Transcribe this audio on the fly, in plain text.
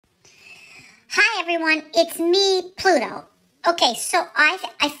Hi everyone, it's me, Pluto. Okay, so I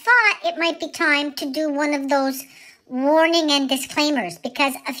thought it might be time to do one of those warning and disclaimers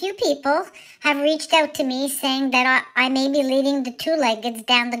because a few people have reached out to me saying that I may be leading the two-leggeds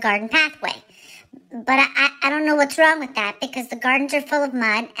down the garden pathway. But I don't know what's wrong with that because the gardens are full of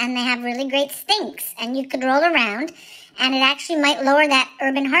mud and they have really great stinks and you could roll around and it actually might lower that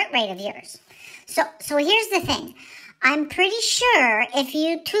urban heart rate of yours. So here's the thing. I'm pretty sure if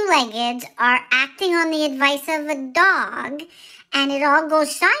you two-leggeds are acting on the advice of a dog and it all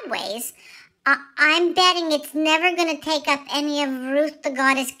goes sideways, I'm betting it's never going to take up any of Ruth the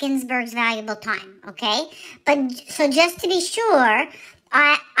Goddess Ginsburg's valuable time, okay? But so just to be sure,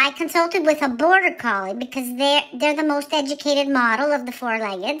 I consulted with a border collie because they're the most educated model of the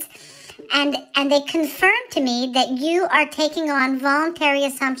four-leggeds, and they confirmed to me that you are taking on voluntary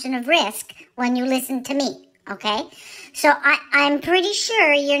assumption of risk when you listen to me. Okay, so I'm pretty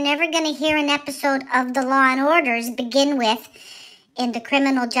sure you're never going to hear an episode of the Law and Orders begin with, in the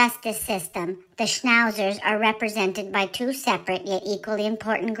criminal justice system, the schnauzers are represented by two separate yet equally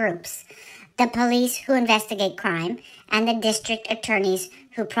important groups. The police who investigate crime and the district attorneys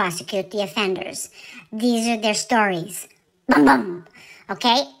who prosecute the offenders. These are their stories. Bum bum.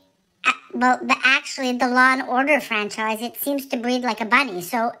 Okay? Well, actually, the Law and Order franchise, it seems to breed like a bunny.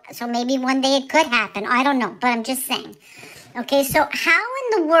 So maybe one day it could happen. I don't know, but I'm just saying. Okay, so how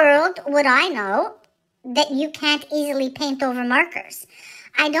in the world would I know that you can't easily paint over markers?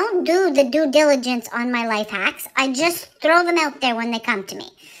 I don't do the due diligence on my life hacks. I just throw them out there when they come to me.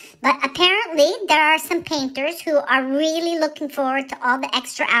 But apparently, there are some painters who are really looking forward to all the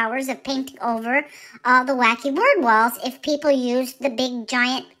extra hours of painting over all the wacky word walls if people use the big,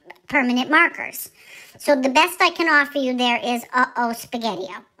 giant, permanent markers. So the best I can offer you there is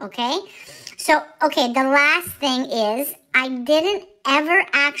spaghetti-o, okay? So, okay, the last thing is I didn't ever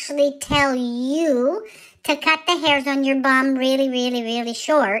actually tell you to cut the hairs on your bum really, really, really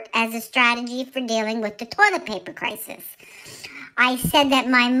short as a strategy for dealing with the toilet paper crisis. I said that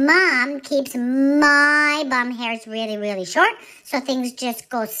my mom keeps my bum hairs really, really short, so things just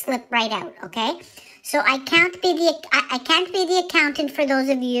slip right out, okay? So I can't be the accountant for those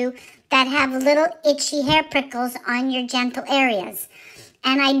of you that have little itchy hair prickles on your gentle areas.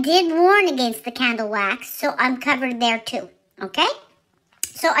 And I did warn against the candle wax, so I'm covered there too, okay?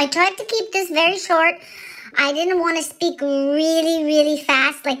 So I tried to keep this very short. I didn't want to speak really, really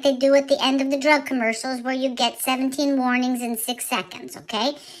fast like they do at the end of the drug commercials where you get 17 warnings in 6 seconds,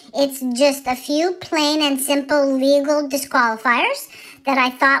 okay? It's just a few plain and simple legal disqualifiers that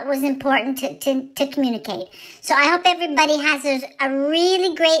I thought was important to communicate. So I hope everybody has a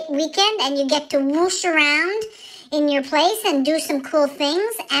really great weekend and you get to whoosh around in your place and do some cool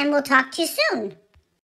things, and we'll talk to you soon.